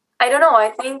I don't know. I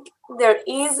think there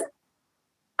is,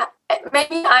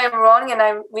 maybe I am wrong, and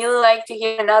I really like to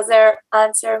hear another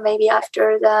answer maybe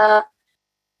after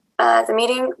the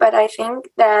meeting, but I think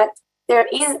that there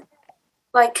is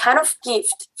like kind of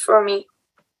gift for me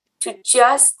to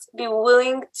just be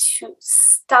willing to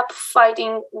stop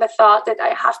fighting the thought that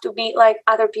I have to be like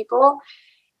other people,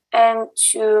 and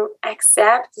to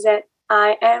accept that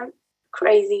I am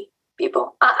crazy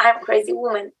people. I'm crazy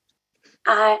woman.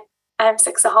 I am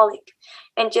sexaholic,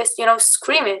 and just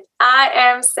scream it. I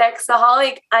am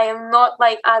sexaholic. I am not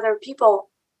like other people,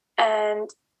 and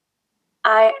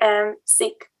I am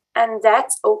sick, and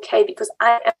that's okay, because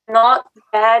I am not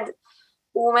bad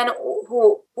woman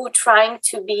who trying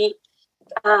to be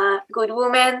a good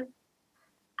woman,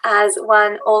 as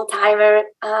one old timer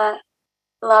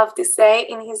loved to say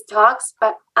in his talks.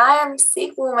 But I am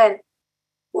sick woman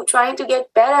who trying to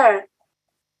get better,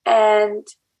 and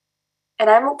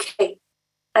I'm okay.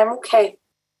 I'm okay.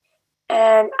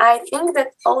 And I think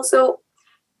that also,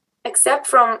 except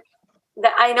from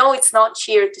that, I know it's not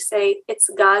cheer to say it's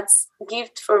God's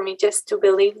gift for me just to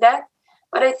believe that,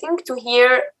 but I think to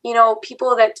hear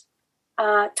people that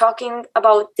talking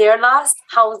about their lust,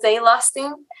 how they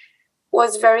lusting,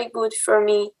 was very good for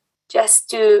me, just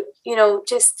to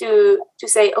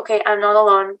say, okay, I'm not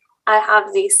alone. I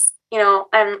have this,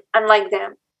 I'm like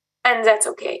them, and that's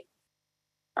okay.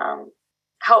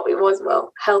 Hope it was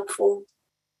helpful.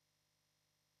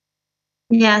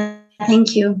 Yeah,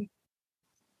 thank you.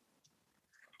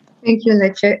 Thank you,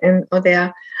 Leche and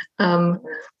Odeya.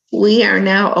 We are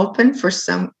now open for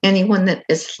anyone that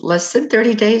is less than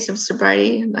 30 days of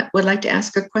sobriety that would like to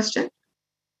ask a question.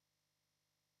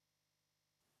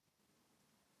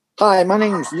 Hi, my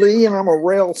name's Lee, and I'm a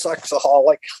rail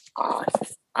sexaholic.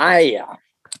 I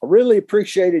really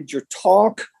appreciated your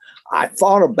talk. I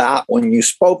thought about when you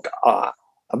spoke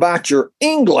about your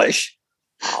English,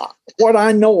 what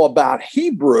I know about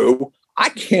Hebrew. I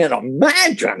can't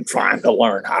imagine trying to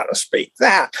learn how to speak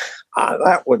that.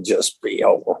 That would just be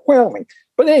overwhelming.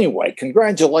 But anyway,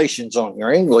 congratulations on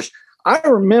your English. I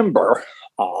remember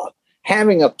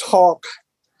having a talk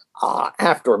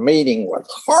after a meeting with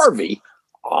Harvey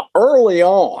early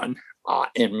on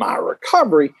in my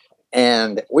recovery,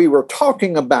 and we were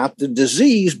talking about the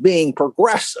disease being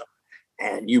progressive.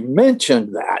 And you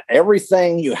mentioned that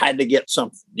everything you had to get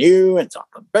something new and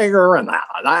something bigger and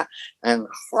that. And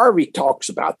Harvey talks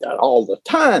about that all the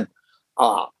time.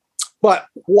 But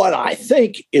what I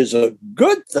think is a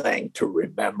good thing to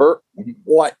remember,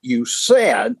 what you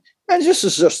said, and this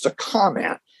is just a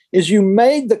comment, is you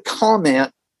made the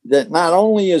comment that not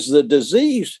only is the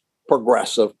disease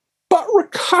progressive, but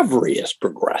recovery is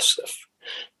progressive.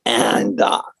 And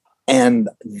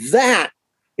that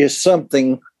is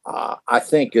something I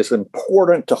think is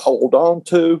important to hold on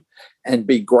to and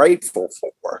be grateful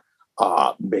for,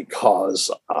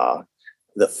 because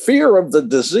the fear of the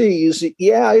disease,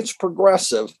 yeah, it's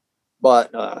progressive, but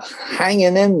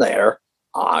hanging in there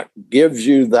gives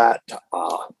you that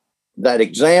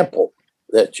example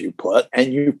that you put,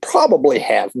 and you probably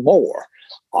have more.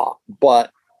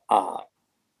 But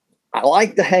I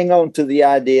like to hang on to the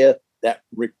idea that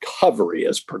recovery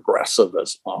is progressive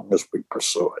as long as we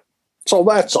pursue it. So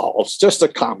that's all. It's just a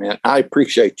comment. I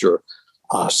appreciate your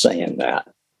saying that.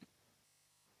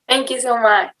 Thank you so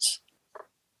much.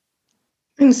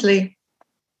 Thanks, Lee.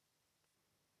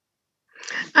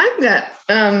 I've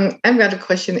got a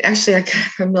question. Actually, I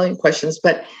got a million questions,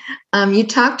 but you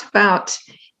talked about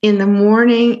in the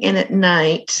morning and at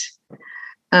night,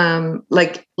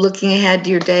 like looking ahead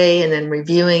to your day and then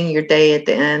reviewing your day at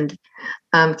the end.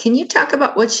 Can you talk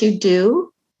about what you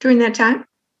do during that time?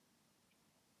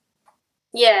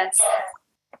 Yes.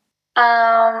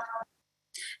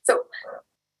 So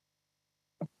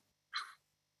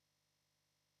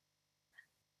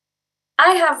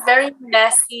I have very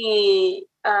messy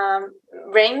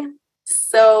brain,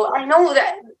 so I know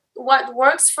that what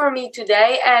works for me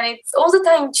today, and it's all the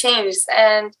time changes,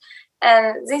 and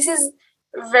this is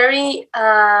very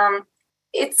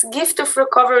it's gift of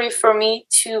recovery for me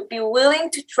to be willing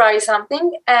to try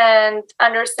something and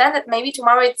understand that maybe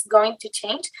tomorrow it's going to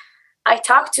change. I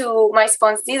talked to my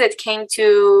sponsee that came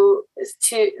to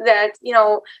that,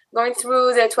 going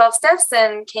through the 12 steps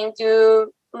and came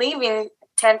to leaving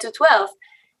 10 to 12.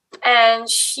 And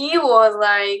she was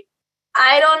like,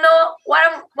 I don't know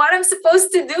what I'm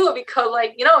supposed to do, because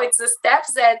it's the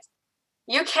steps that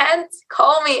you can't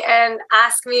call me and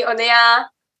ask me, Odeya,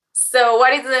 so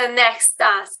what is the next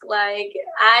task? Like,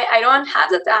 I don't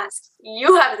have the task.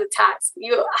 You have the task.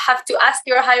 You have to ask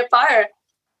your higher power.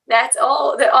 That's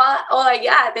all I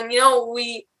got. And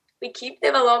we keep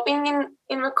developing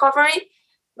in recovery,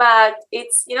 but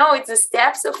it's it's the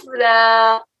steps of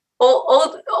the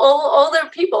all older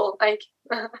people. Like,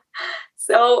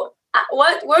 so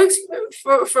what works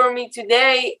for me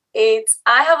today, it's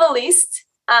I have a list.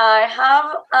 I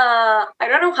have I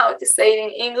don't know how to say it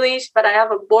in English, but I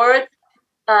have a board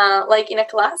like in a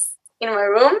class in my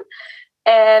room.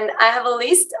 And I have a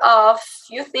list of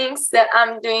few things that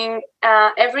I'm doing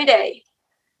every day.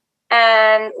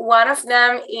 And one of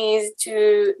them is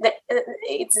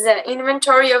it's the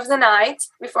inventory of the night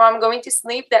before I'm going to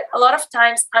sleep. That a lot of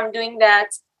times I'm doing that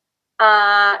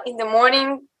in the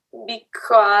morning,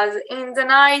 because in the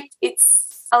night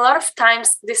it's a lot of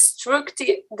times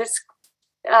destructive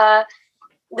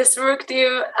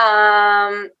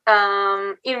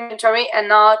inventory, and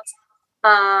not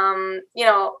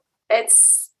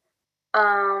it's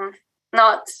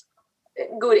not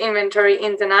good inventory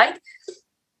in the night.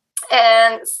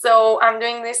 And so I'm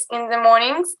doing this in the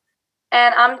mornings,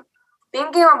 and I'm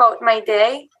thinking about my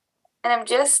day, and I'm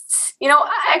just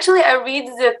actually I read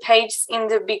the pages in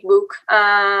the big book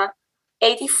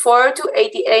 84 to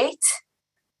 88,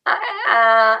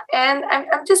 and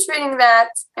I'm just reading that.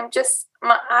 I'm just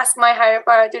ask my higher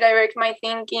power to direct my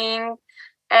thinking,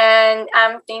 and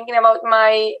I'm thinking about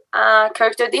my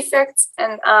character defects,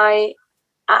 and I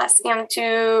ask him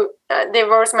to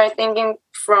divorce my thinking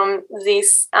from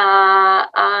this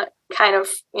kind of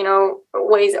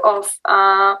ways of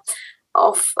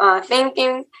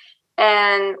thinking,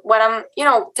 and what I'm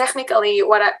technically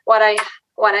what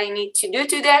I need to do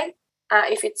today.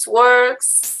 if it's work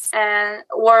and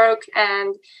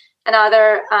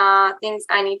other things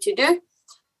I need to do.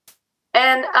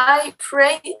 And I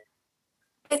pray.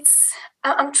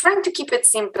 I'm trying to keep it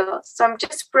simple. So I'm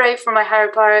just pray for my higher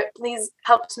power. Please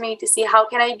help me to see how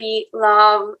can I be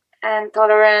love and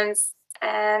tolerance,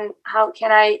 and how can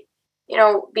I,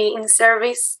 be in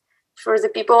service for the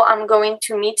people I'm going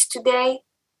to meet today.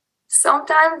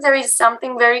 Sometimes there is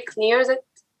something very clear that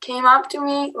came up to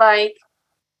me, like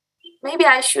maybe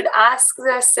I should ask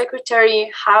the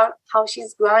secretary how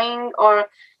she's going, or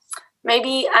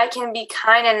maybe I can be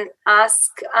kind and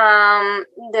ask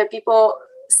the people,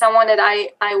 someone that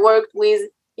I worked with,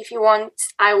 if you want,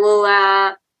 I will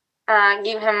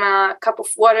give him a cup of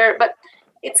water. But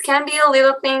it can be a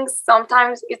little thing.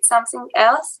 Sometimes it's something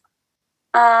else.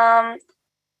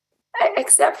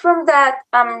 Except from that,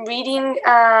 I'm reading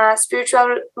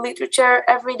spiritual literature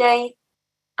every day.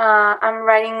 I'm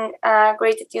writing a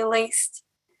gratitude list.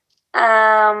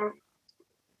 I'm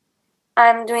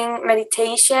doing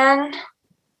meditation,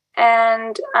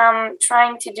 and I'm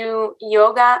trying to do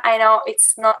yoga. I know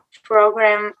it's not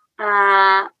program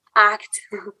act,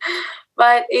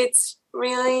 but it's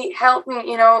really helped me.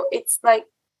 It's like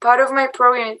part of my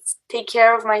program. It's take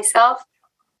care of myself,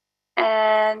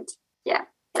 and yeah,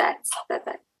 that's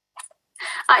that.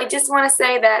 I just want to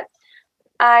say that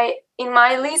in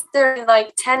my list there are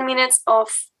like 10 minutes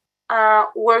of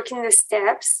working the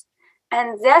steps,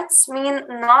 and that's mean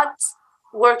not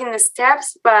working the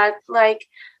steps, but like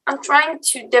I'm trying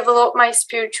to develop my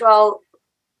spiritual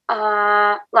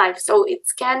life. So it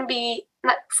can be,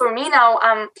 for me now,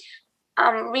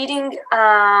 I'm reading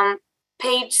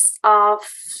pages of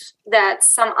that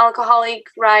some alcoholic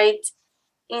write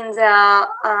in the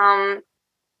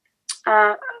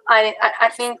I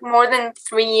think more than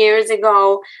 3 years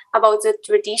ago about the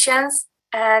traditions,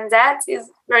 and that is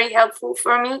very helpful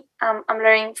for me. I'm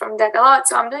learning from that a lot,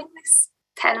 so I'm doing this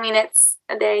 10 minutes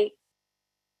a day.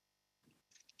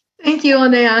 Thank you,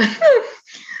 Odeya.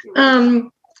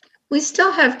 We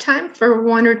still have time for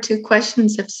 1 or 2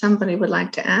 questions if somebody would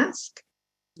like to ask.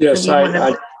 Yes,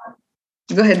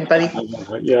 Go ahead, buddy.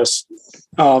 Yes.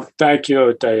 Thank you,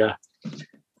 Odeya.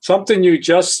 Something you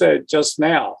just said just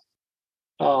now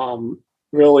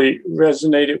really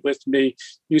resonated with me.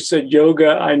 You said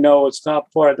yoga, I know it's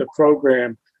not part of the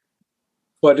program,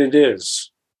 but it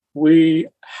is. We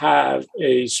have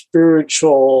a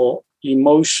spiritual,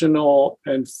 emotional,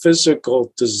 and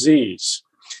physical disease.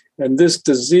 And this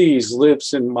disease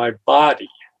lives in my body.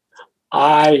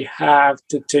 I have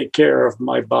to take care of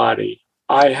my body.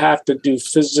 I have to do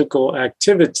physical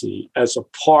activity as a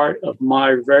part of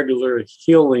my regular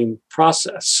healing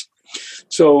process.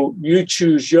 So you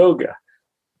choose yoga.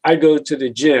 I go to the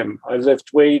gym. I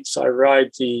lift weights. I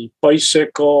ride the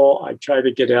bicycle. I try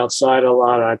to get outside a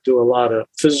lot. I do a lot of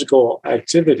physical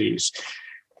activities.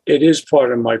 It is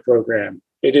part of my program.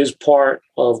 It is part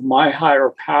of my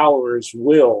higher power's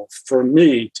will for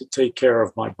me to take care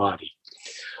of my body.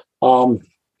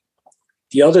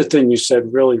 The other thing you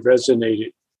said really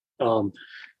resonated,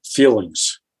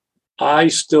 feelings. I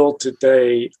still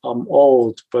today, I'm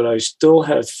old, but I still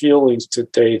have feelings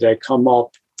today that come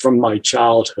up from my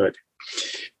childhood,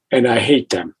 and I hate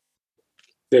them.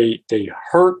 They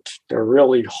hurt, they're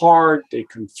really hard, they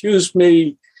confuse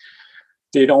me,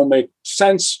 they don't make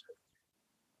sense.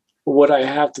 What I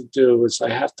have to do is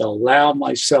I have to allow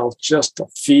myself just to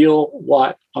feel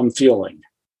what I'm feeling.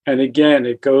 And again,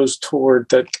 it goes toward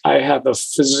that I have a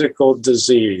physical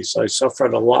disease. I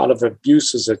suffered a lot of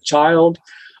abuse as a child.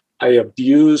 I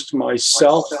abused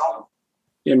myself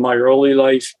in my early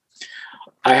life.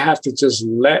 I have to just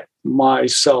let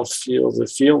myself feel the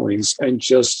feelings and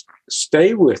just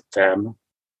stay with them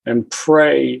and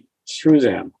pray through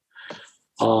them.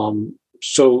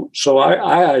 So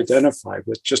I identify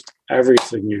with just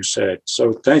everything you said.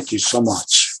 So thank you so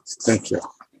much. Thank you.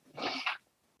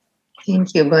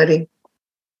 Thank you, buddy.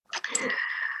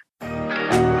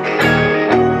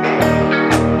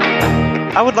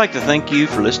 I would like to thank you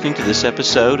for listening to this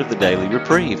episode of the Daily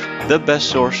Reprieve, the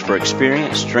best source for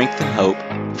experience, strength, and hope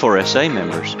for SA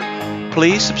members.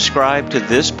 Please subscribe to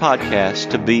this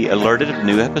podcast to be alerted of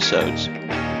new episodes.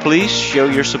 Please show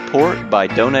your support by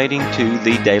donating to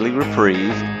the Daily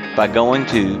Reprieve by going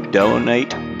to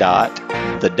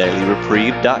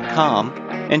donate.thedailyreprieve.com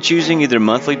and choosing either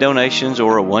monthly donations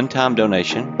or a one-time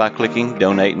donation by clicking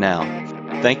Donate Now.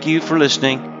 Thank you for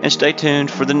listening, and stay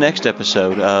tuned for the next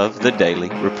episode of The Daily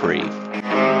Reprieve.